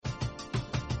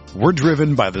We're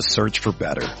driven by the search for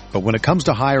better. But when it comes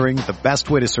to hiring, the best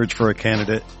way to search for a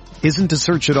candidate isn't to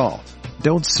search at all.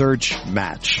 Don't search,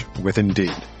 match with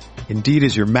Indeed. Indeed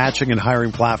is your matching and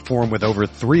hiring platform with over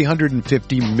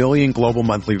 350 million global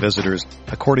monthly visitors,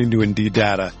 according to Indeed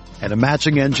data, and a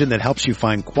matching engine that helps you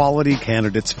find quality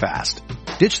candidates fast.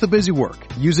 Ditch the busy work.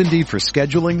 Use Indeed for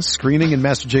scheduling, screening, and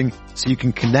messaging so you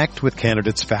can connect with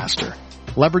candidates faster.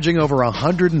 Leveraging over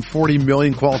 140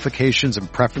 million qualifications and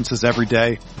preferences every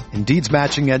day, Indeed's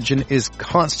matching engine is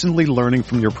constantly learning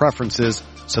from your preferences,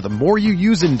 so the more you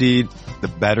use Indeed, the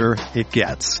better it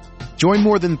gets. Join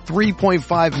more than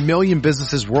 3.5 million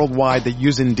businesses worldwide that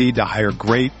use Indeed to hire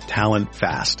great talent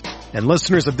fast. And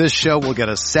listeners of this show will get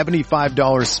a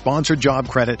 $75 sponsored job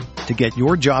credit to get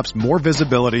your jobs more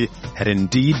visibility at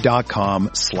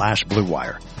Indeed.com/Blue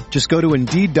Wire. Just go to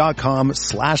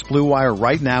Indeed.com/Blue Wire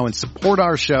right now and support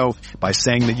our show by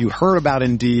saying that you heard about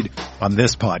Indeed on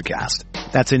this podcast.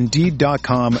 That's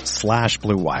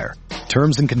Indeed.com/Blue Wire.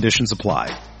 Terms and conditions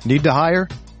apply. Need to hire?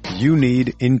 You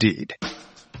need Indeed.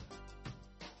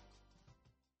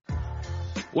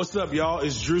 What's up, y'all?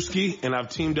 It's Drewski, and I've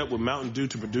teamed up with Mountain Dew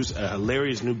to produce a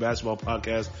hilarious new basketball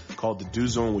podcast called The Dew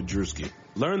Zone with Drewski.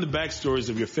 Learn the backstories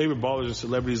of your favorite ballers and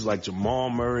celebrities like Jamal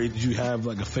Murray. Did you have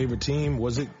like a favorite team?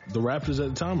 Was it the Raptors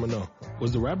at the time or no?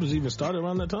 Was the Raptors even started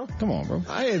around that time? Come on, bro.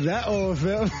 I ain't that old,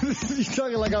 fam. You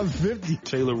talking like I'm 50.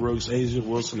 Taylor Rooks, Asia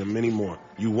Wilson, and many more.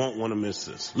 You won't want to miss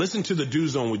this. Listen to The Dew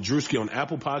Zone with Drewski on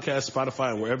Apple Podcasts,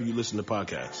 Spotify, and wherever you listen to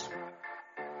podcasts.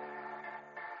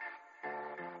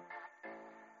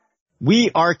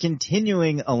 We are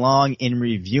continuing along in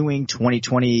reviewing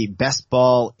 2020 Best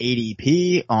Ball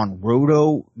ADP on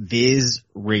RotoViz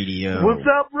Radio. What's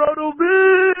up,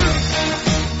 RotoViz?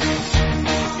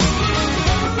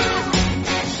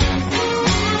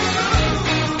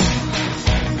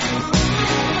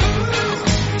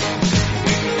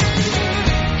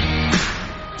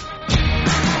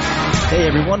 Hey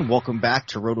everyone, welcome back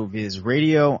to RotoViz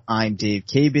Radio. I'm Dave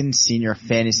Cabin, Senior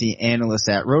Fantasy Analyst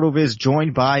at RotoViz,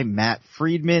 joined by Matt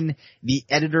Friedman, the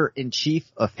Editor-in-Chief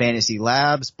of Fantasy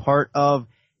Labs, part of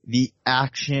the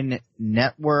Action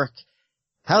Network.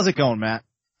 How's it going, Matt?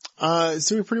 It's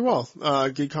doing pretty well.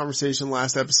 Good conversation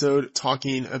last episode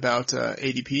talking about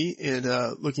ADP and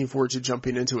looking forward to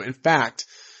jumping into it. In fact,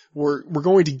 we're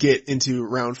going to get into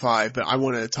round 5, but I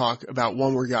want to talk about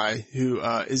one more guy who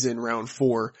is in round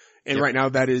 4. And Right now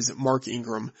that is Mark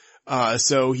Ingram.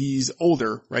 So he's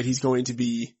older, right? He's going to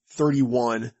be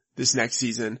 31 this next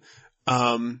season.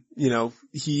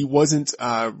 He wasn't,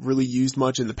 really used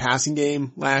much in the passing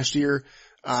game last year.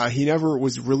 He never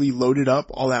was really loaded up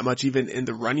all that much even in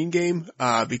the running game,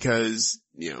 because,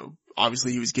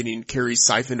 obviously he was getting carries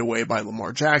siphoned away by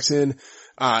Lamar Jackson.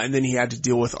 And then he had to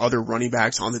deal with other running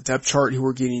backs on the depth chart who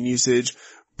were getting usage,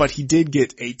 but he did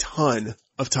get a ton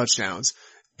of touchdowns.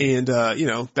 And,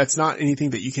 that's not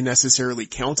anything that you can necessarily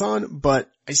count on, but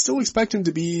I still expect him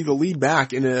to be the lead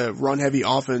back in a run-heavy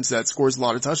offense that scores a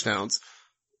lot of touchdowns.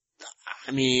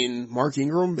 I mean, Mark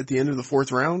Ingram at the end of the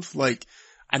 4th round,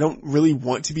 I don't really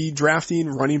want to be drafting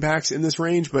running backs in this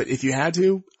range, but if you had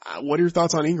to, what are your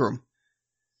thoughts on Ingram?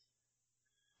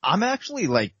 I'm actually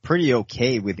pretty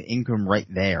okay with Ingram right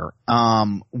there.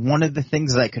 One of the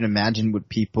things that I could imagine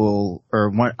people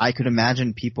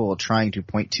trying to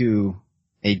point to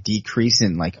a decrease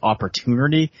in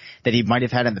opportunity that he might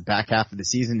have had in the back half of the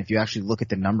season. If you actually look at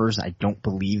the numbers, I don't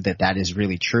believe that is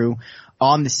really true.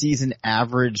 On the season,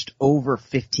 averaged over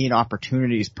 15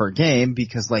 opportunities per game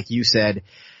because, like you said,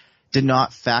 did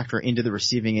not factor into the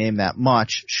receiving game that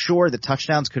much. Sure, the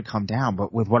touchdowns could come down,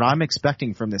 but with what I'm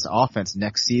expecting from this offense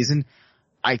next season,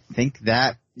 I think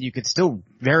that you could still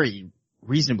very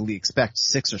reasonably expect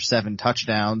 6 or 7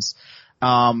 touchdowns. So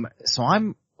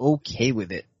I'm okay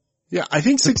with it. Yeah, I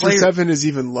think 6 or 7 is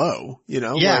even low,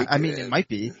 Yeah, it might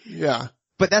be. Yeah.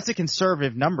 But that's a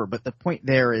conservative number. But the point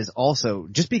there is also,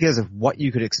 just because of what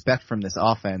you could expect from this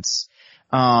offense,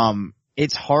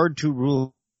 it's hard to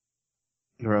rule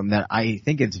that I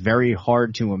think it's very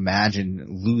hard to imagine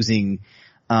losing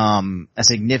a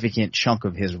significant chunk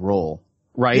of his role,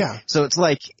 right? Yeah. So it's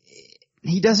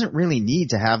he doesn't really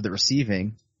need to have the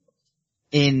receiving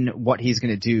in what he's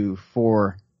going to do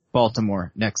for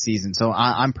Baltimore next season. So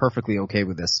I'm perfectly okay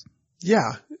with this.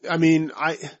 Yeah. I mean,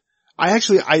 I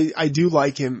do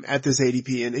like him at this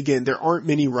ADP. And again, there aren't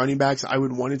many running backs I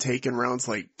would want to take in rounds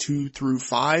 2 through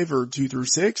 5 or 2 through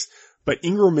 6, but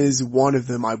Ingram is one of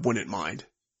them I wouldn't mind.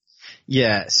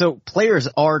 Yeah. So players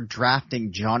are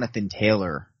drafting Jonathan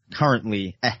Taylor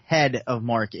currently ahead of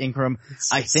Mark Ingram.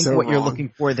 I think so what you're wrong. looking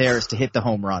for there is to hit the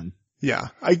home run. Yeah.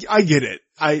 I get it.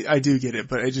 I do get it,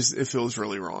 but it feels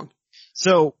really wrong.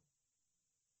 So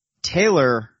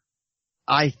Taylor,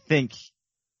 I think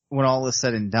when all is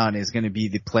said and done, is going to be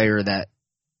the player that,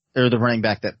 or the running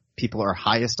back that people are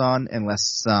highest on,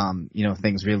 unless,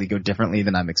 things really go differently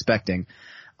than I'm expecting.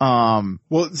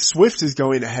 Well, Swift is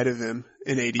going ahead of him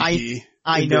in ADP.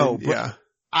 I know, but yeah.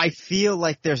 I feel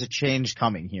like there's a change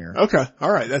coming here. Okay.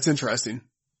 All right. That's interesting.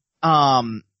 I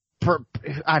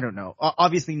don't know.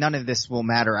 Obviously none of this will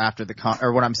matter after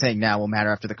or what I'm saying now will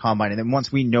matter after the combine. And then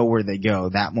once we know where they go,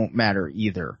 that won't matter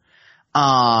either.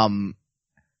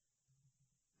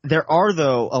 There are,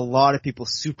 though, a lot of people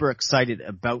super excited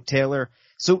about Taylor.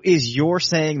 So is your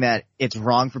saying that it's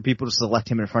wrong for people to select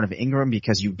him in front of Ingram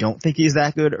because you don't think he's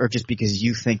that good, or just because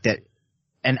you think that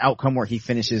an outcome where he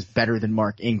finishes better than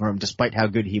Mark Ingram, despite how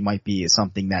good he might be, is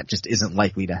something that just isn't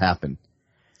likely to happen?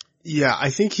 Yeah, I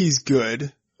think he's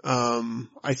good.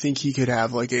 I think he could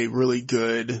have like a really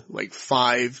good,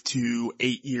 5 to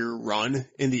 8 year run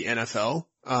in the NFL.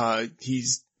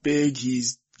 He's big.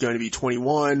 He's going to be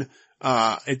 21.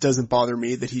 It doesn't bother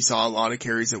me that he saw a lot of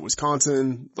carries at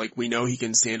Wisconsin. We know he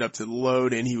can stand up to the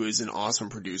load, and he was an awesome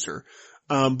producer.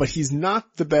 But he's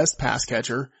not the best pass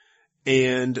catcher,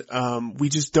 and we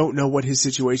just don't know what his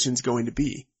situation's going to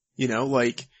be.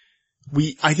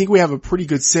 I think we have a pretty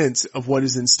good sense of what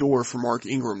is in store for Mark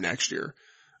Ingram next year.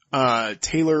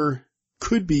 Taylor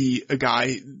could be a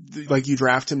guy, you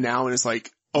draft him now and it's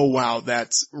oh wow,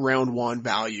 that's round 1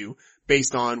 value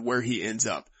based on where he ends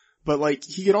up. But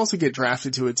he could also get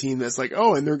drafted to a team that's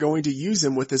and they're going to use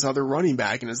him with this other running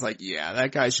back, and it's yeah,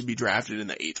 that guy should be drafted in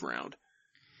the 8th round.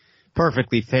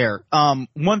 Perfectly fair.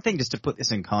 One thing just to put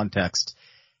this in context,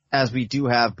 as we do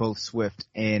have both Swift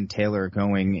and Taylor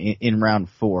going in round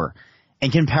 4, in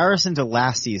comparison to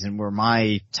last season where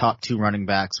my top 2 running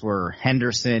backs were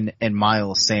Henderson and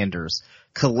Miles Sanders,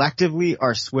 collectively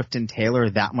are Swift and Taylor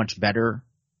that much better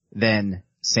than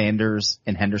Sanders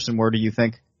and Henderson were, do you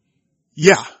think?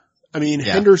 Yeah.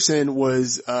 Henderson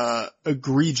was,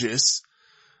 egregious.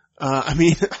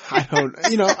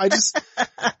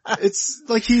 It's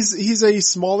he's a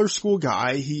smaller school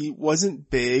guy. He wasn't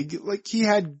big. He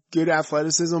had good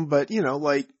athleticism, but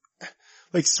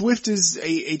Swift is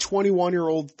a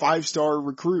 21-year-old 5-star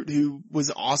recruit who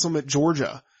was awesome at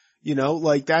Georgia.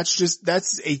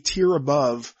 That's a tier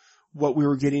above what we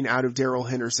were getting out of Darrell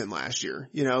Henderson last year.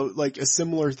 A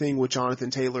similar thing with Jonathan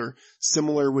Taylor,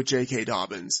 similar with J.K.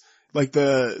 Dobbins.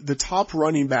 The top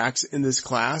running backs in this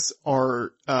class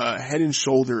are, head and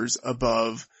shoulders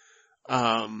above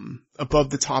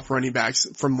the top running backs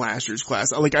from last year's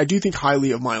class. I do think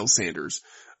highly of Miles Sanders.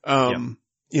 And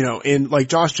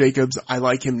Josh Jacobs, I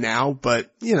like him now, but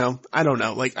I don't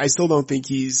know. I still don't think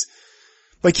he's,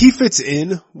 he fits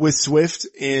in with Swift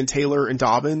and Taylor and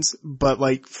Dobbins,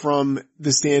 but from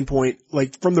the standpoint,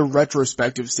 from the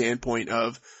retrospective standpoint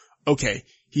of, okay,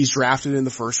 he's drafted in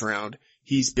the 1st round.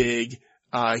 He's big.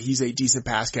 He's a decent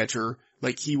pass catcher.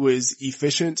 He was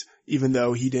efficient, even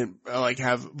though he didn't,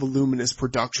 have voluminous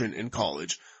production in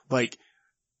college.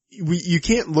 You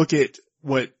can't look at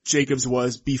what Jacobs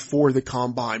was before the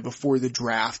combine, before the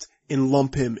draft, and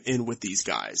lump him in with these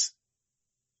guys.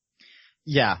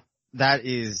 Yeah, that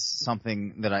is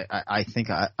something that I think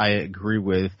I agree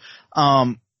with.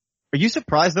 Are you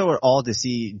surprised though at all to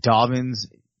see Dobbins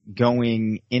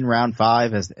going in round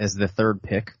 5 as the 3rd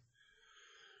pick?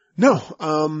 No,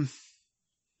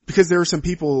 because there are some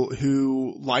people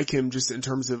who like him just in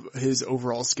terms of his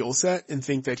overall skill set and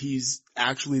think that he's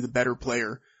actually the better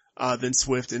player than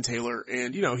Swift and Taylor.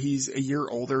 And, he's a year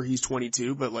older. He's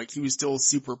 22, but he was still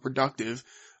super productive.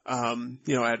 At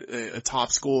a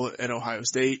top school at Ohio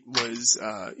State, was,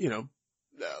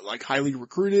 highly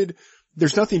recruited.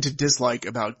 There's nothing to dislike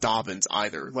about Dobbins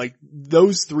either.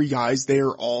 Those 3 guys, they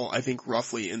are all, I think,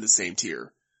 roughly in the same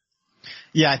tier.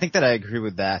 Yeah, I think that I agree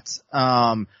with that.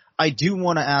 I do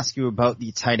want to ask you about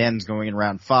the tight ends going in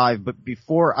round 5, but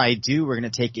before I do, we're going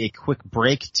to take a quick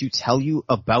break to tell you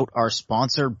about our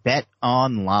sponsor,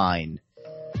 BetOnline.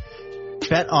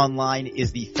 BetOnline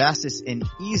is the fastest and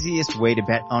easiest way to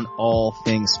bet on all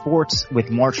things sports.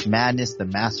 With March Madness, the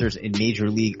Masters, and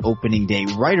Major League opening day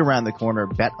right around the corner,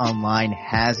 BetOnline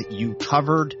has you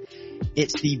covered.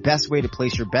 It's the best way to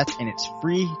place your bets, and it's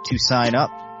free to sign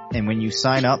up. And when you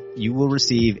sign up, you will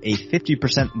receive a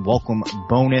 50% welcome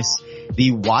bonus.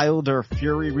 The Wilder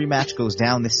Fury rematch goes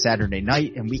down this Saturday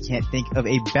night, and we can't think of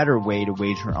a better way to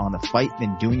wager on the fight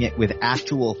than doing it with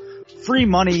actual Free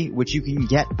money, which you can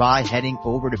get by heading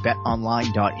over to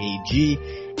betonline.ag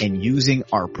and using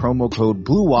our promo code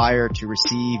BlueWire to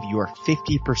receive your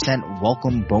 50%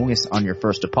 welcome bonus on your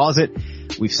first deposit.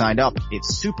 We've signed up.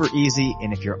 It's super easy.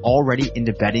 And if you're already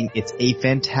into betting, it's a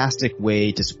fantastic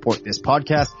way to support this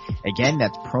podcast. Again,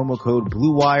 that's promo code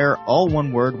BlueWire, all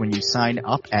one word, when you sign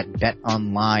up at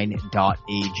betonline.ag.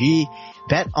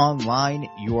 BetOnline,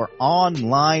 your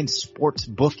online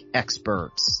sportsbook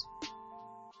experts.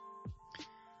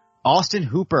 Austin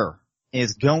Hooper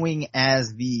is going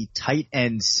as the tight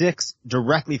end 6,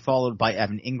 directly followed by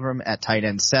Evan Ingram at tight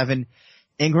end 7.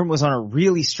 Ingram was on a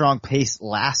really strong pace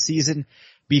last season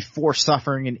before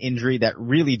suffering an injury that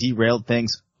really derailed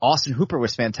things. Austin Hooper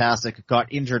was fantastic,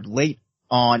 got injured late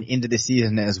on into the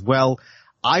season as well.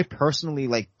 I personally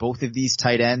like both of these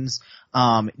tight ends.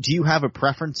 Do you have a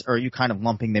preference, or are you kind of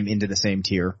lumping them into the same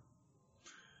tier?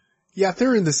 Yeah,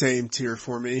 they're in the same tier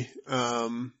for me.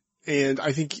 And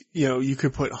I think, you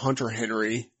could put Hunter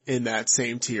Henry in that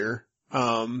same tier.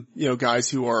 Guys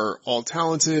who are all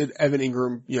talented. Evan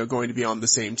Ingram, going to be on the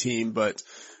same team, but,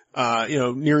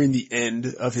 nearing the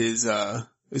end of his,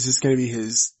 is this going to be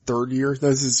his 3rd year?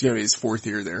 This is going to be his 4th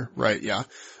year there, right? Yeah.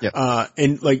 Yep.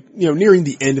 And nearing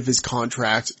the end of his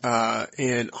contract,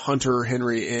 and Hunter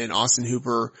Henry and Austin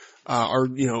Hooper, are,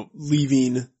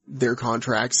 leaving their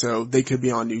contract, so they could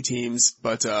be on new teams,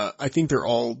 but I think they're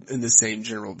all in the same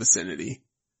general vicinity.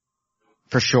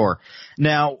 For sure.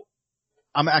 Now,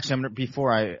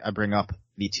 before I bring up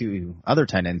the 2 other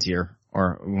tight ends here,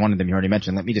 or one of them you already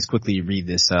mentioned, let me just quickly read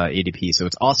this ADP. So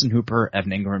it's Austin Hooper,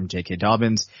 Evan Ingram, J.K.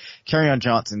 Dobbins, Kerryon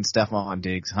Johnson, Stephon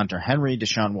Diggs, Hunter Henry,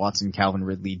 Deshaun Watson, Calvin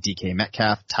Ridley, DK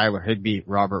Metcalf, Tyler Higbee,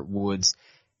 Robert Woods,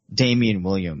 Damian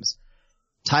Williams.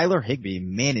 Tyler Higbee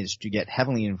managed to get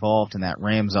heavily involved in that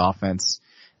Rams offense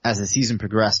as the season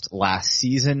progressed last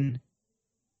season,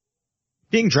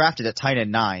 being drafted at tight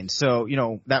end 9. So,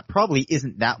 that probably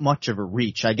isn't that much of a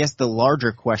reach. I guess the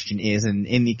larger question is, in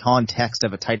the context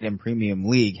of a tight end premium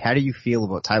league, how do you feel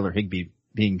about Tyler Higbee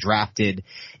being drafted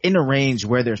in a range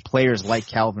where there's players like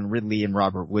Calvin Ridley and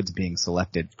Robert Woods being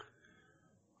selected?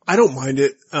 I don't mind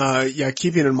it.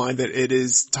 Keeping in mind that it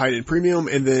is tight end premium,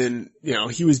 and then,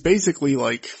 he was basically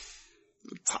the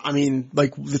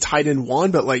tight end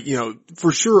 1, but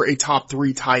for sure a top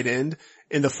 3 tight end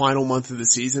in the final month of the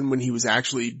season when he was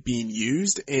actually being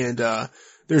used. And,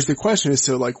 there's the question as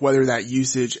to whether that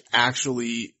usage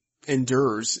actually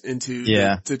endures into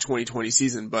the 2020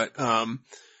 season. But, I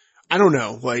don't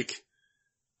know.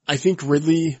 I think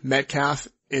Ridley, Metcalf,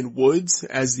 and Woods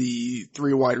as the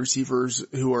 3 wide receivers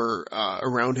who are,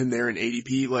 around him there in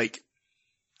ADP,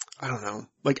 I don't know.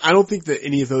 I don't think that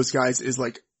any of those guys is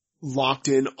locked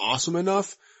in awesome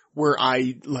enough where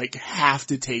I have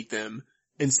to take them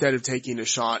instead of taking a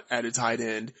shot at a tight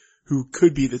end who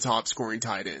could be the top scoring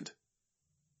tight end.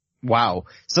 Wow.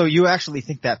 So you actually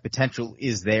think that potential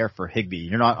is there for Higbee?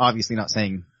 You're obviously not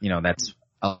saying, that's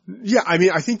yeah,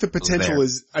 I think the potential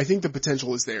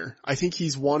is there. I think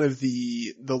he's one of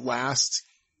the last,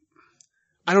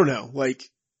 I don't know,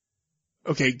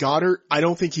 okay, Goddard, I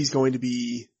don't think he's going to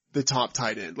be the top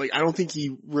tight end. I don't think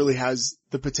he really has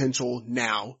the potential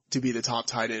now to be the top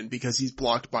tight end because he's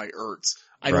blocked by Ertz.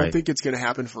 I don't think it's going to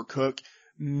happen for Cook.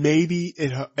 Maybe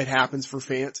it happens for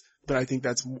Fant, but I think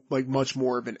that's much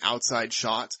more of an outside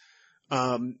shot.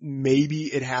 Maybe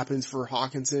it happens for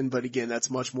Hawkinson, but again, that's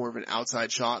much more of an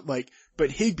outside shot.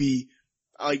 But Higbee,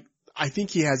 I think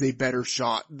he has a better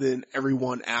shot than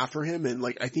everyone after him. And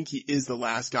I think he is the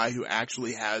last guy who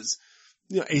actually has,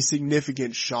 a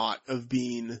significant shot of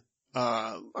being,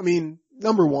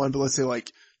 number 1, but let's say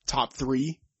top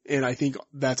 3. And I think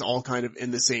that's all kind of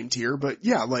in the same tier. But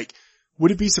yeah,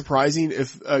 would it be surprising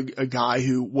if a guy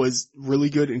who was really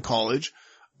good in college,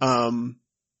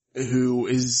 who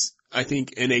is, I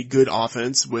think, in a good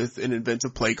offense with an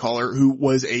inventive play caller, who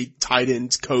was a tight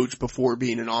end coach before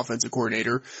being an offensive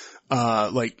coordinator,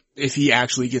 if he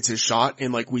actually gets his shot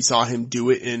and we saw him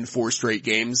do it in 4 straight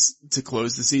games to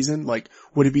close the season,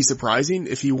 would it be surprising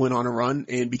if he went on a run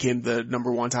and became the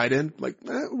number 1 tight end?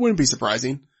 It wouldn't be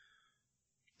surprising.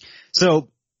 So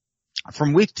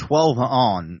from week 12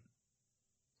 on,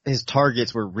 his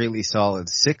targets were really solid.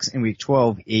 6 in week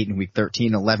 12, 8 in week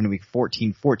 13, 11 in week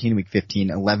 14, 14 in week 15,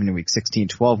 11 in week 16,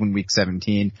 12 in week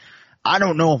 17. I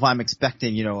don't know if I'm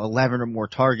expecting, 11 or more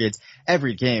targets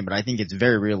every game, but I think it's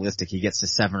very realistic he gets to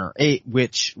 7 or 8,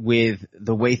 which with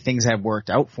the way things have worked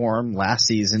out for him last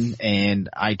season, and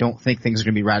I don't think things are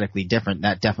going to be radically different,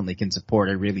 that definitely can support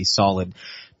a really solid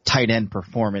tight end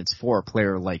performance for a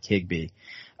player like Higbee.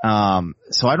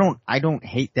 So I don't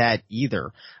hate that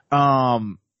either.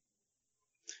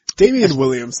 Damian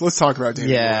Williams. Let's talk about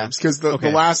Damian Yeah. Williams because the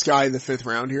last guy in the 5th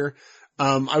round here.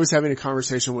 I was having a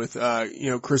conversation with,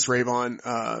 Chris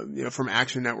Ravon, from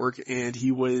Action Network, and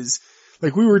he was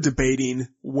like, we were debating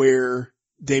where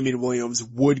Damian Williams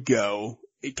would go,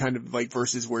 it kind of like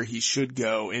versus where he should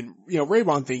go. And,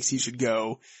 Ravon thinks he should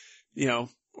go,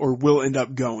 or will end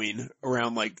up going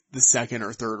around like the 2nd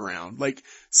or 3rd round, like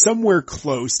somewhere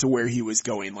close to where he was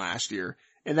going last year.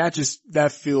 And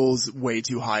that feels way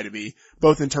too high to me,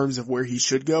 both in terms of where he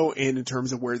should go and in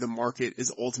terms of where the market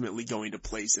is ultimately going to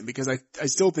place him, because I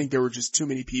still think there were just too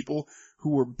many people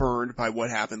who were burned by what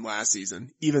happened last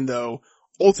season, even though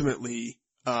ultimately,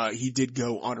 he did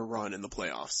go on a run in the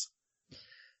playoffs.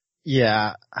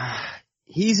 Yeah.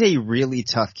 He's a really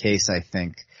tough case, I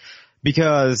think,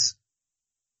 because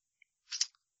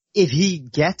if he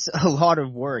gets a lot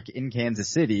of work in Kansas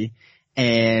City,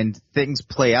 and things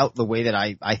play out the way that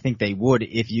I think they would,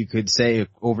 if you could say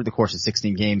over the course of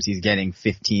 16 games he's getting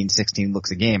 15, 16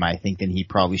 looks a game, I think then he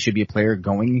probably should be a player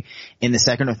going in the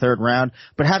 2nd or 3rd round.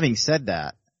 But having said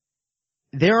that,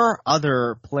 there are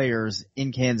other players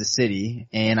in Kansas City,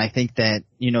 and I think that,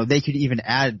 they could even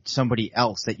add somebody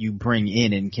else that you bring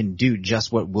in and can do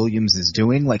just what Williams is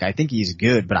doing. Like, I think he's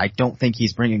good, but I don't think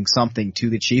he's bringing something to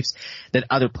the Chiefs that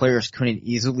other players couldn't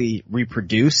easily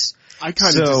reproduce. I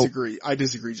kind of disagree. I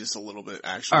disagree just a little bit,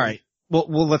 actually. All right.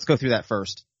 Well, let's go through that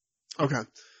first. Okay.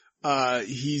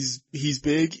 He's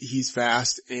big, he's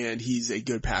fast, and he's a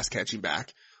good pass catching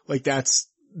back. Like that's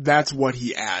what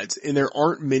he adds. And there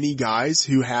aren't many guys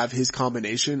who have his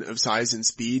combination of size and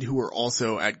speed who are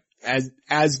also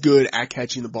as good at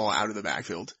catching the ball out of the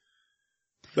backfield.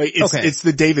 Like it's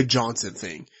the David Johnson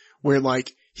thing where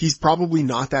like he's probably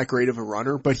not that great of a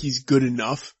runner, but he's good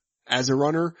enough as a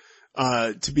runner,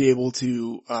 to be able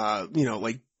to,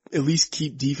 like at least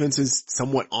keep defenses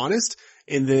somewhat honest.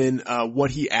 And then,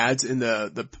 what he adds in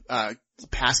the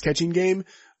pass catching game,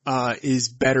 is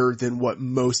better than what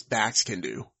most backs can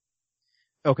do.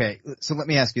 Okay, so let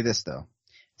me ask you this though.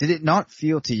 Did it not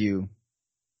feel to you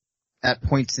at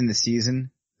points in the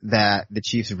season that the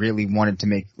Chiefs really wanted to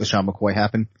make LeSean McCoy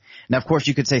happen? Now, of course,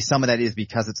 you could say some of that is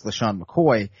because it's LeSean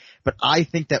McCoy, but I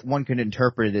think that one could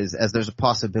interpret it as there's a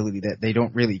possibility that they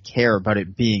don't really care about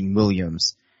it being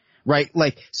Williams, right?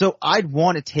 Like, so I'd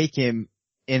want to take him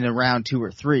in a round 2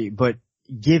 or 3, but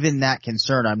given that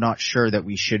concern, I'm not sure that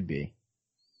we should be.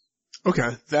 Okay.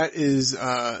 That is,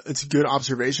 it's a good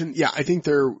observation. Yeah. I think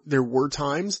there were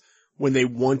times when they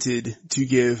wanted to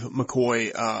give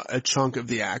McCoy, a chunk of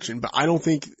the action, but I don't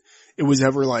think it was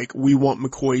ever like, we want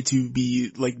McCoy to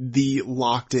be like the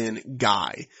locked in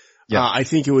guy. Yeah. I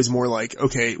think it was more like,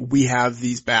 okay, we have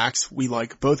these backs. We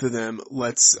like both of them.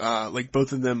 Let's, like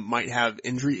both of them might have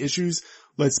injury issues.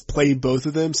 Let's play both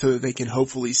of them so that they can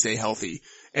hopefully stay healthy.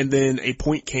 And then a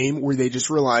point came where they just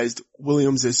realized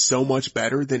Williams is so much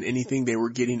better than anything they were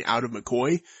getting out of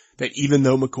McCoy that even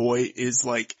though McCoy is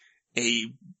like a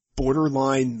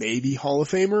borderline maybe Hall of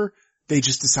Famer, they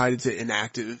just decided to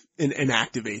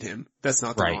inactivate him. That's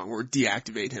not the wrong word.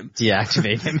 Deactivate him.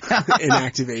 Deactivate him.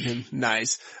 Inactivate him.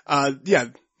 Nice.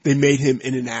 They made him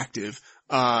an inactive,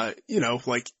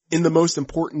 like in the most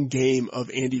important game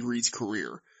of Andy Reid's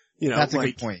career. That's a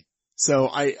good point. So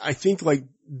I think like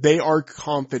they are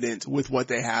confident with what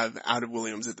they have out of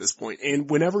Williams at this point. And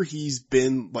whenever he's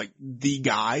been like the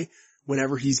guy,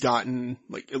 whenever he's gotten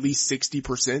like at least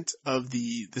 60% of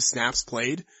the snaps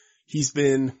played, he's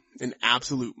been an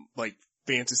absolute like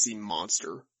fantasy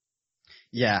monster.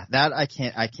 Yeah, that I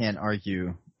can't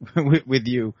argue with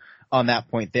you on that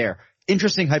point there.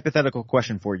 Interesting hypothetical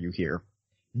question for you here.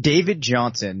 David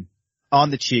Johnson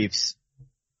on the Chiefs.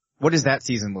 What does that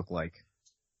season look like?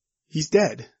 He's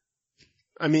dead.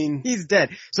 I mean, he's dead.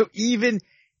 So even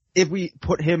if we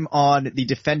put him on the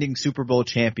defending Super Bowl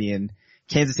champion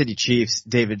Kansas City Chiefs,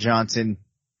 David Johnson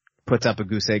puts up a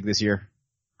goose egg this year.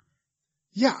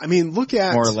 Yeah, I mean, look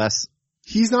at more or less.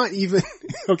 He's not even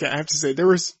okay. I have to say there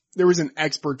was an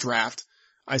expert draft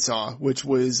I saw, which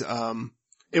was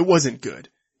it wasn't good.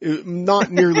 Not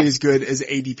nearly as good as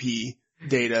ADP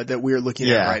data that we are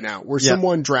looking at right now, where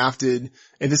someone drafted,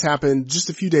 and this happened just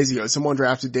a few days ago, someone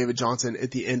drafted David Johnson at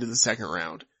the end of the 2nd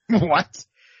round. What?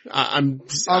 On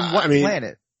what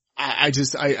planet? I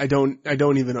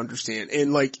don't even understand.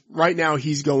 And like right now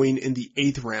he's going in the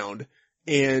 8th round,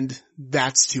 and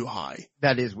that's too high.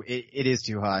 It is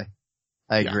too high.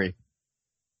 I agree.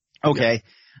 Okay.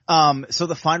 So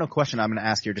the final question I'm going to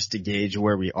ask here just to gauge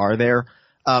where we are there.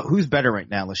 Who's better right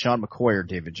now, LeSean McCoy or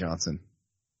David Johnson?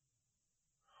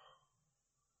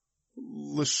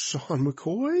 LeSean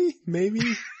McCoy, maybe?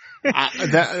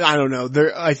 I don't know.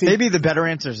 I think maybe the better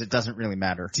answer is it doesn't really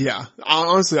matter. Yeah.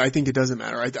 Honestly, I think it doesn't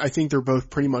matter. I think they're both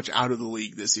pretty much out of the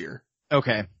league this year.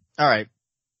 Okay. All right.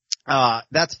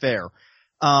 That's fair.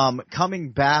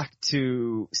 Coming back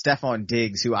to Stefon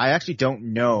Diggs, who I actually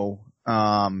don't know,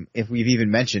 if we've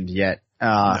even mentioned yet,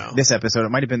 No. This episode. It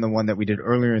might have been the one that we did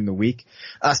earlier in the week.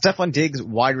 Stefon Diggs,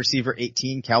 wide receiver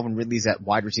 18. Calvin Ridley's at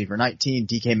wide receiver 19.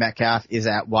 DK Metcalf is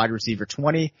at wide receiver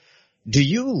 20. Do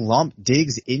you lump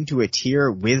Diggs into a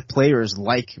tier with players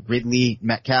like Ridley,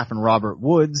 Metcalf, and Robert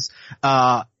Woods?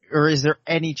 Or is there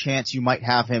any chance you might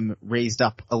have him raised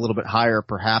up a little bit higher,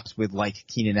 perhaps with like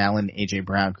Keenan Allen, AJ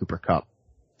Brown, Cooper Kupp?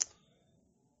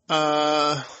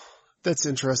 That's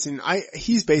interesting.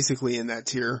 He's basically in that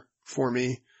tier for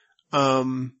me.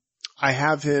 I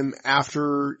have him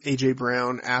after AJ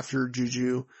Brown, after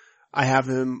Juju. I have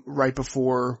him right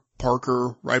before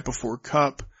Parker, right before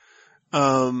Kupp.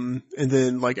 And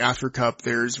then like after Kupp,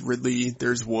 there's Ridley,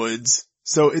 there's Woods.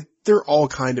 So they're all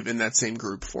kind of in that same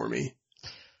group for me.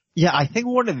 Yeah, I think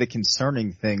one of the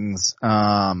concerning things,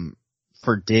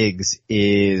 for Diggs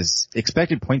is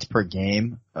expected points per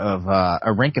game of,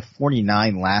 a rank of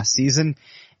 49 last season.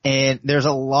 And there's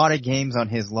a lot of games on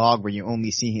his log where you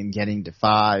only see him getting to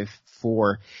 5,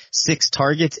 4, 6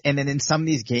 targets. And then in some of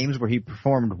these games where he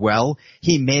performed well,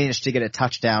 he managed to get a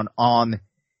touchdown on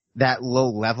that low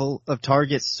level of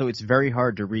targets. So it's very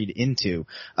hard to read into.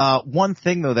 One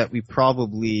thing though that we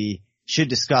probably should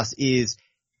discuss is,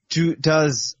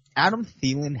 does Adam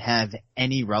Thielen have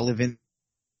any relevance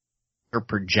or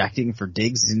projecting for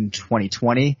Diggs in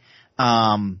 2020?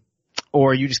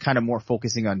 Or are you just kind of more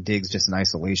focusing on Diggs just in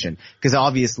isolation? Because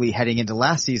obviously heading into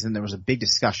last season, there was a big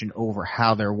discussion over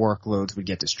how their workloads would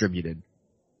get distributed.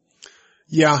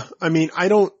 Yeah. I mean, I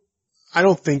don't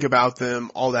think about them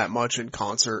all that much in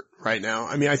concert right now.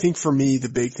 I mean, I think for me, the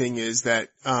big thing is that,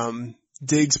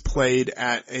 Diggs played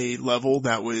at a level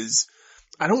that was,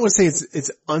 I don't want to say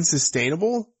it's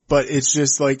unsustainable, but it's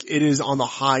just like it is on the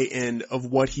high end of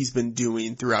what he's been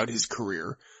doing throughout his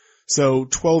career. So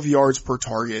 12 yards per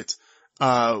target,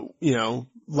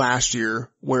 last year,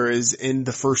 whereas in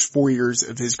the first 4 years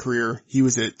of his career, he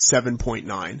was at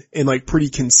 7.9 and like pretty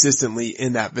consistently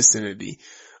in that vicinity.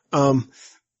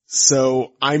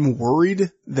 So I'm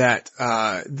worried that,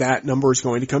 that number is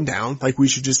going to come down. Like we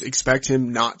should just expect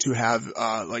him not to have,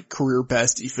 like career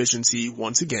best efficiency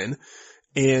once again.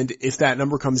 And if that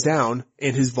number comes down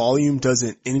and his volume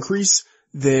doesn't increase,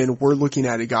 then we're looking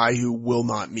at a guy who will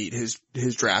not meet his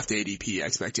draft ADP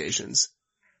expectations.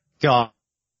 God, I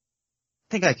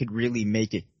think I could really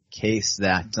make a case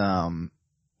that,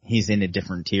 he's in a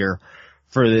different tier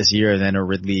for this year than a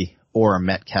Ridley or a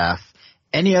Metcalf.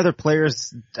 Any other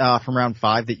players, from round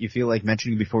 5 that you feel like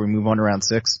mentioning before we move on to round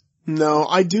 6? No,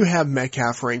 I do have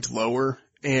Metcalf ranked lower.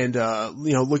 And,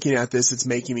 looking at this, it's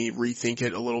making me rethink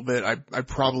it a little bit. I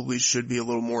probably should be a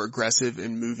little more aggressive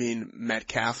in moving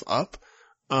Metcalf up.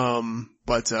 I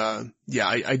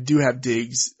do have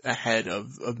Diggs ahead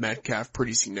of Metcalf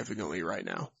pretty significantly right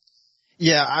now.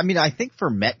 Yeah, I mean, I think for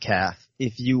Metcalf,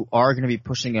 if you are going to be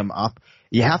pushing him up,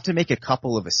 you have to make a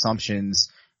couple of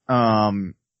assumptions,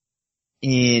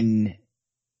 in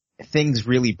things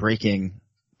really breaking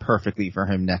perfectly for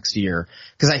him next year.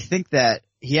 Cause I think that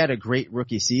he had a great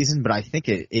rookie season, but I think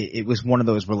it was one of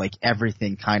those where like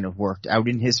everything kind of worked out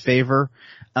in his favor.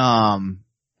 And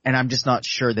I'm just not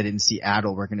sure that in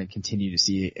Seattle we're going to continue to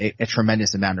see a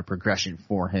tremendous amount of progression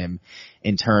for him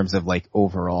in terms of like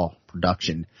overall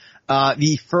production.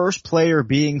 The first player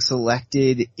being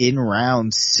selected in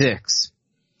round 6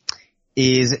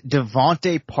 is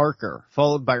Devontae Parker,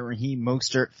 followed by Raheem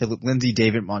Mostert, Phillip Lindsay,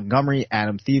 David Montgomery,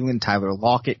 Adam Thielen, Tyler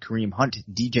Lockett, Kareem Hunt,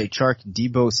 DJ Chark,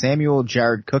 Deebo Samuel,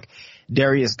 Jared Cook,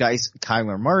 Darius Geis,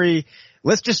 Kyler Murray.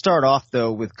 Let's just start off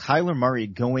though with Kyler Murray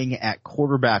going at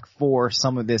quarterback 4.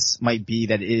 Some of this might be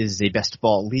that it is a best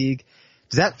ball league.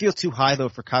 Does that feel too high though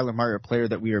for Kyler Murray, a player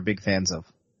that we are big fans of?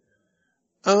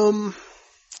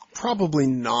 Probably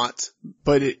not,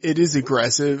 but it is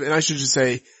aggressive. And I should just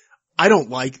say, I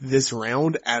don't like this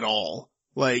round at all.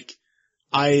 Like,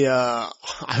 I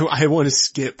want to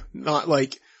skip, not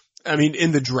like, I mean,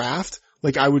 in the draft,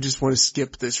 like I would just want to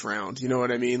skip this round. You know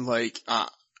what I mean? Like, I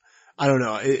don't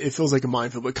know. It feels like a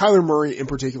minefield, but Kyler Murray in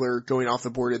particular going off the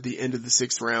board at the end of the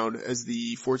 6th round as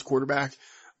the 4th quarterback.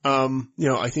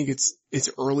 I think it's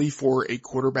early for a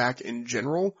quarterback in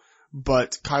general,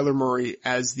 but Kyler Murray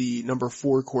as the number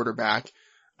 4 quarterback,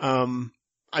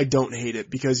 I don't hate it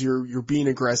because you're being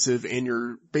aggressive and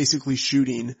you're basically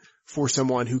shooting for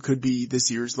someone who could be this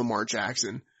year's Lamar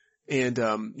Jackson. And,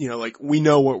 like we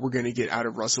know what we're going to get out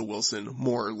of Russell Wilson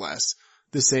more or less.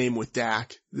 The same with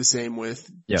Dak. The same with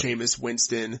Yep. Jameis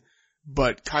Winston.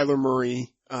 But Kyler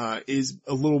Murray, is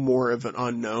a little more of an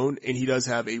unknown, and he does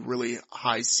have a really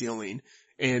high ceiling.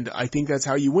 And I think that's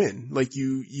how you win. Like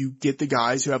you get the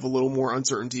guys who have a little more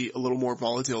uncertainty, a little more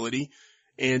volatility.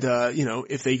 And,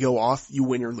 if they go off, you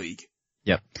win your league.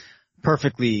 Yep.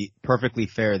 Perfectly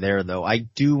fair there though. I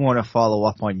do want to follow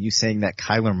up on you saying that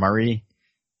Kyler Murray,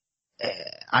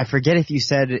 I forget if you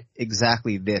said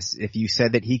exactly this, if you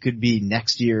said that he could be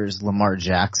next year's Lamar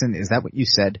Jackson. Is that what you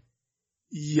said?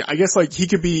 Yeah, I guess like he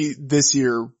could be this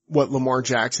year what Lamar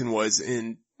Jackson was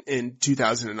in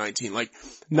 2019. Like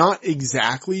not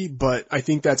exactly, but I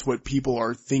think that's what people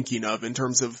are thinking of in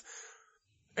terms of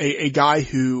a guy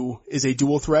who is a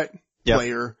dual threat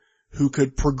player who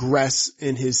could progress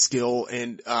in his skill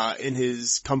and, in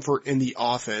his comfort in the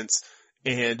offense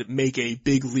and make a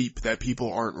big leap that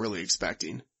people aren't really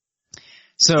expecting.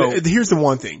 So Here's the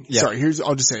one thing. Yeah. Sorry,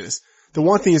 I'll just say this. The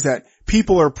one thing is that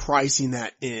people are pricing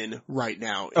that in right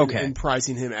now and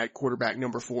pricing him at quarterback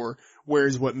number 4.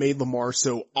 Whereas what made Lamar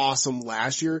so awesome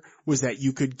last year was that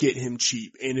you could get him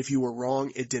cheap. And if you were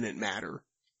wrong, it didn't matter.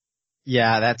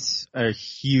 yeah, that's a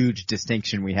huge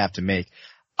distinction we have to make.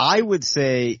 I would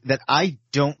say that I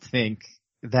don't think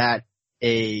that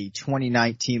a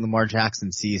 2019 Lamar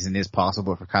Jackson season is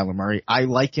possible for Kyler Murray. I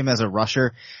like him as a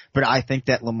rusher, but I think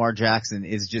that Lamar Jackson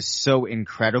is just so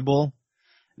incredible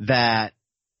that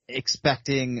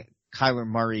expecting Kyler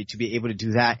Murray to be able to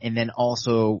do that and then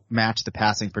also match the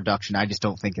passing production, I just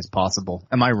don't think is possible.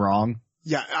 Am I wrong?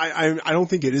 Yeah, I don't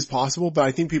think it is possible, but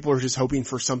I think people are just hoping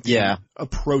for something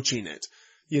approaching it.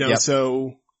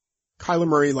 So Kyler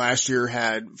Murray last year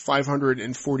had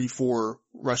 544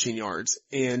 rushing yards.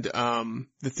 And,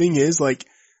 the thing is, like,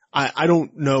 I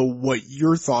don't know what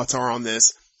your thoughts are on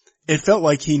this. It felt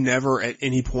like he never at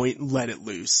any point let it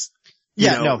loose. He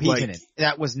didn't.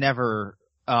 That was never,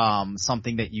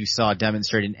 something that you saw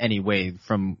demonstrated in any way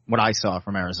from what I saw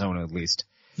from Arizona at least.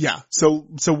 Yeah. So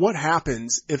what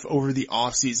happens if over the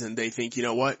off season they think, you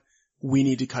know what? We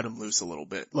need to cut him loose a little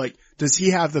bit. Like, does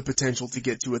he have the potential to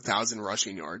get to 1,000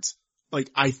 rushing yards? Like,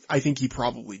 I think he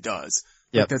probably does.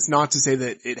 Yep. Like, that's not to say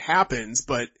that it happens,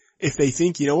 but if they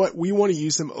think, you know what, we want to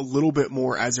use him a little bit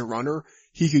more as a runner,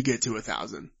 he could get to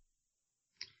 1,000.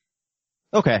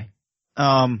 Okay.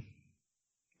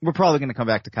 We're probably going to come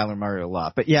back to Kyler Murray a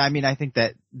lot, but yeah, I mean, I think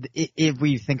that if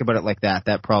we think about it like that,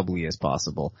 that probably is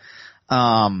possible.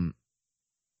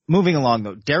 Moving along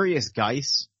though, Darius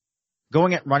Geis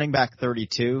going at running back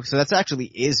 32. So that's actually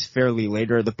is fairly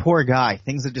later. The poor guy,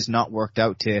 things have just not worked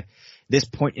out to this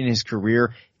point in his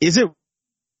career. Is it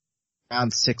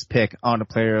round 6 pick on a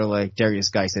player like Darius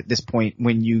Geis at this point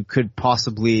when you could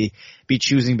possibly be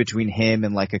choosing between him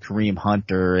and like a Kareem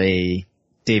Hunt or a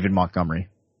David Montgomery?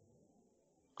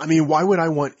 I mean, why would I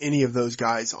want any of those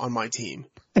guys on my team?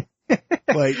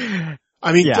 Like,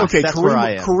 I mean, yeah, okay, that's where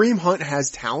I am. Kareem Hunt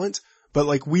has talent, but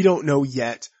like we don't know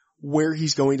yet where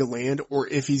he's going to land or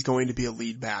if he's going to be a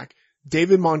lead back.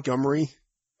 David Montgomery,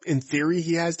 in theory,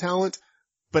 he has talent,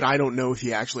 but I don't know if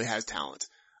he actually has talent.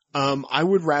 I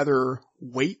would rather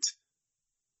wait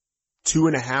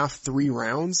 2.5, 3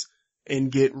 rounds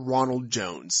and get Ronald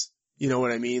Jones. You know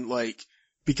what I mean? Like,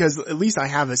 because at least I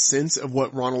have a sense of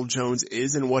what Ronald Jones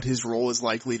is and what his role is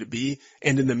likely to be.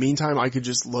 And in the meantime, I could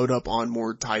just load up on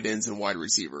more tight ends and wide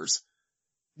receivers.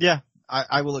 Yeah,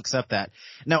 I will accept that.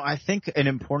 Now, I think an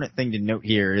important thing to note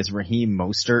here is Raheem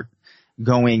Mostert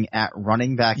going at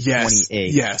running back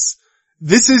 28. Yes.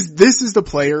 This is the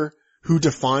player who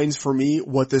defines for me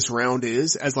what this round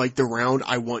is as like the round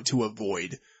I want to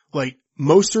avoid. Like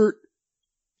Mostert,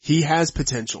 he has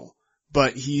potential,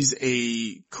 but he's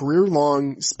a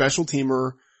career-long special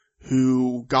teamer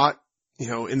who got,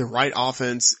 in the right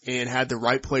offense and had the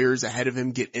right players ahead of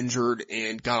him get injured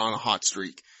and got on a hot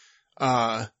streak.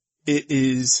 It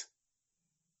is,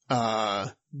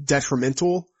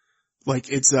 detrimental. Like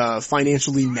it's,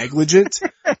 financially negligent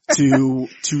to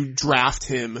draft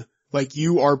him. Like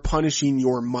you are punishing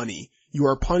your money. You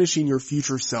are punishing your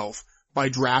future self by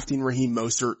drafting Raheem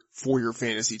Mostert for your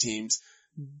fantasy teams,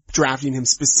 drafting him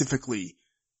specifically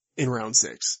in round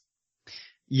 6.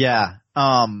 Yeah.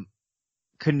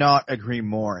 Could not agree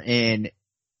more. And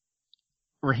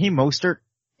Raheem Mostert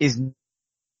is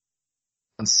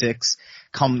on 6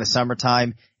 come the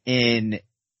summertime in,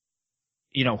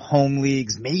 home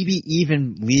leagues, maybe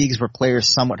even leagues where players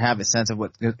somewhat have a sense of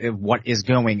what is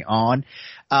going on.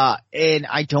 And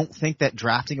I don't think that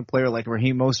drafting a player like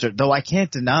Raheem Mostert, though I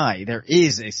can't deny there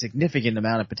is a significant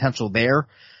amount of potential there,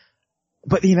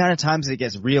 but the amount of times it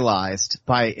gets realized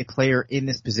by a player in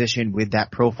this position with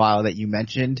that profile that you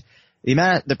mentioned,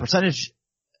 the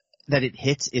that it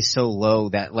hits is so low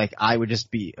that like I would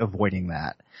just be avoiding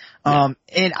that.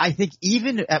 And I think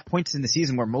even at points in the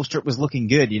season where Mostert was looking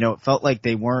good, it felt like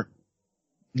they weren't,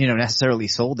 necessarily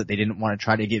sold that they didn't want to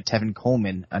try to give Tevin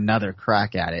Coleman another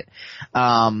crack at it.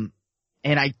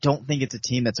 And I don't think it's a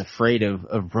team that's afraid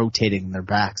of rotating their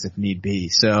backs if need be.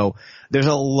 So there's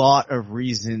a lot of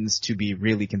reasons to be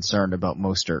really concerned about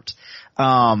Mostert.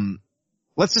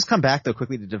 Let's just come back though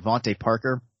quickly to Devontae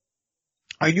Parker.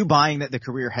 Are you buying that the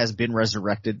career has been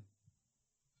resurrected?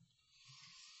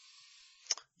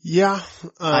 Yeah.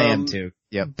 I am too.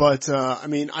 Yep. But,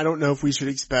 I don't know if we should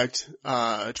expect,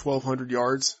 1,200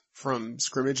 yards from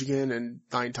scrimmage again and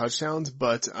 9 touchdowns,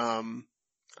 but,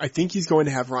 I think he's going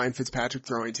to have Ryan Fitzpatrick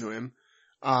throwing to him.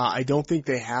 I don't think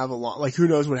they have a lot, like who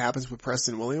knows what happens with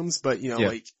Preston Williams, but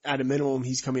like at a minimum,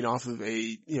 he's coming off of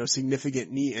a,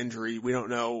 significant knee injury. We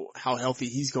don't know how healthy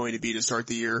he's going to be to start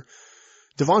the year.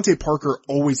 Devontae Parker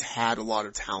always had a lot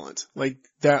of talent. Like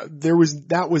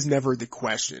that was never the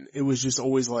question. It was just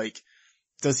always like,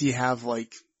 does he have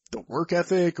like the work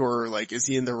ethic or like, is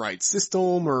he in the right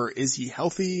system or is he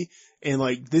healthy? And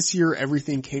like this year,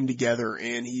 everything came together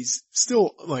and he's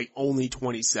still like only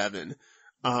 27.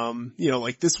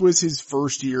 Like this was his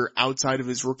first year outside of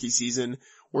his rookie season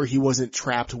where he wasn't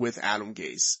trapped with Adam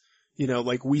Gase.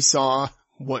 Like we saw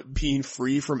what being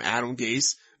free from Adam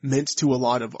Gase meant to a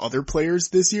lot of other players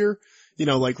this year.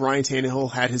 Like Ryan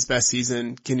Tannehill had his best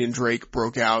season. Kenyon Drake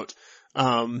broke out.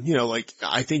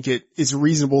 I think it is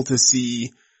reasonable to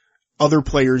see other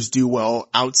players do well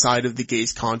outside of the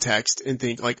Gase context and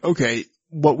think like, okay,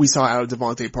 what we saw out of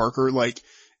Devontae Parker, like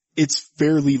it's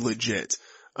fairly legit.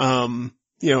 And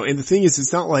the thing is,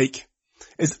 it's not like,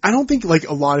 I don't think like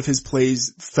a lot of his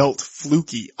plays felt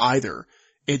fluky either.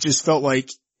 It just felt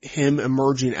like him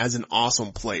emerging as an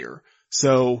awesome player.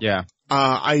 So, yeah,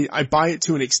 I buy it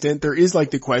to an extent. There is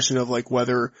like the question of like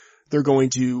whether they're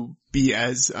going to be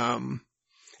as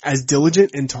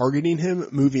diligent in targeting him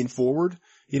moving forward.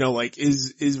 Like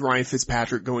is Ryan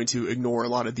Fitzpatrick going to ignore a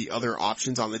lot of the other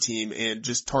options on the team and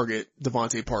just target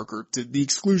Devontae Parker to the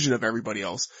exclusion of everybody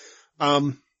else?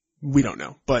 We don't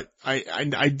know, but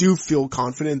I do feel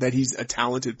confident that he's a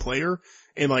talented player.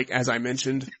 And like, as I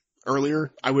mentioned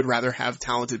earlier, I would rather have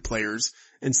talented players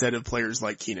instead of players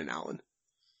like Keenan Allen.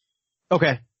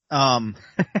 Okay.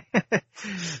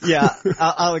 Yeah,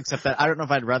 I'll accept that. I don't know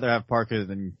if I'd rather have Parker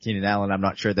than Keenan Allen. I'm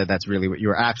not sure that that's really what you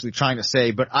were actually trying to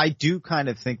say, but I do kind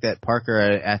of think that Parker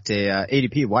at a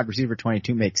ADP wide receiver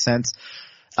 22 makes sense.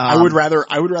 I would rather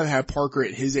have Parker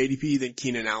at his ADP than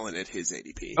Keenan Allen at his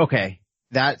ADP. Okay.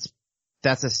 That's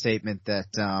a statement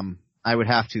that, I would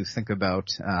have to think about,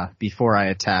 before I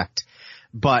attacked.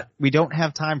 But we don't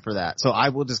have time for that. So I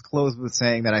will just close with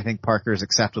saying that I think Parker is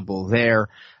acceptable there.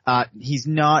 He's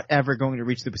not ever going to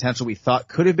reach the potential we thought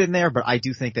could have been there, but I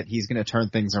do think that he's going to turn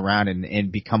things around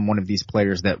and become one of these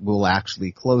players that will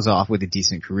actually close off with a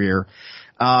decent career.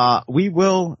 We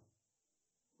will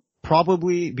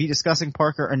probably be discussing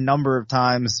Parker a number of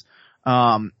times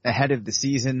ahead of the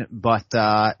season, but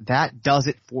that does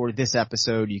it for this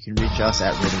episode. You can reach us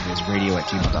at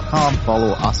RotoVizRadio@gmail.com.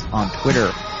 Follow us on Twitter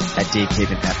at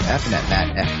DaveCavenFF and at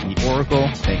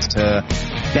MattFBOracle. Thanks to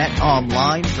Bet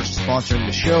Online for sponsoring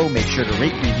the show. Make sure to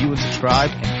rate, review, and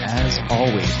subscribe. And as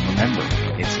always, remember,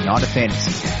 it's not a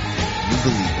fantasy. You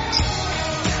believe it.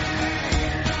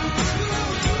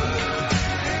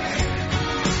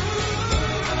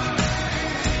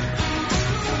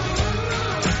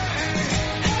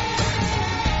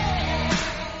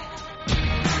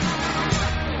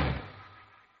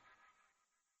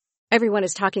 Everyone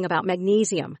is talking about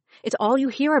magnesium. It's all you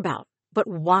hear about. But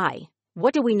why?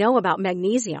 What do we know about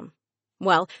magnesium?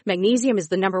 Well, magnesium is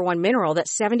the number one mineral that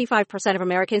 75% of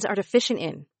Americans are deficient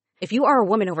in. If you are a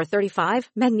woman over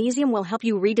 35, magnesium will help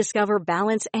you rediscover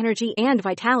balance, energy, and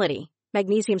vitality.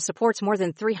 Magnesium supports more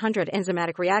than 300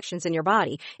 enzymatic reactions in your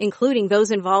body, including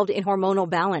those involved in hormonal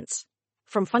balance.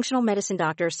 From functional medicine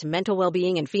doctors to mental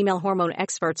well-being and female hormone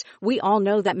experts, we all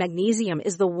know that magnesium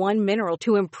is the one mineral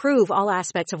to improve all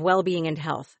aspects of well-being and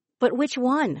health. But which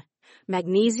one?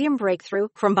 Magnesium Breakthrough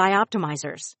from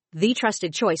Bioptimizers, the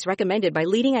trusted choice recommended by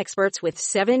leading experts with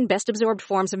 7 best-absorbed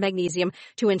forms of magnesium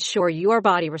to ensure your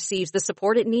body receives the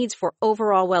support it needs for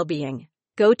overall well-being.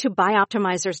 Go to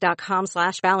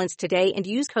bioptimizers.com/balance today and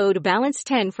use code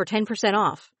BALANCE10 for 10%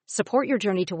 off. Support your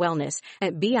journey to wellness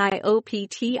at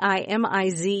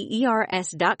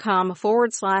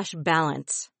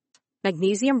bioptimizers.com/balance.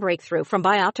 Magnesium Breakthrough from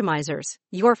Bioptimizers,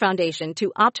 your foundation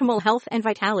to optimal health and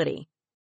vitality.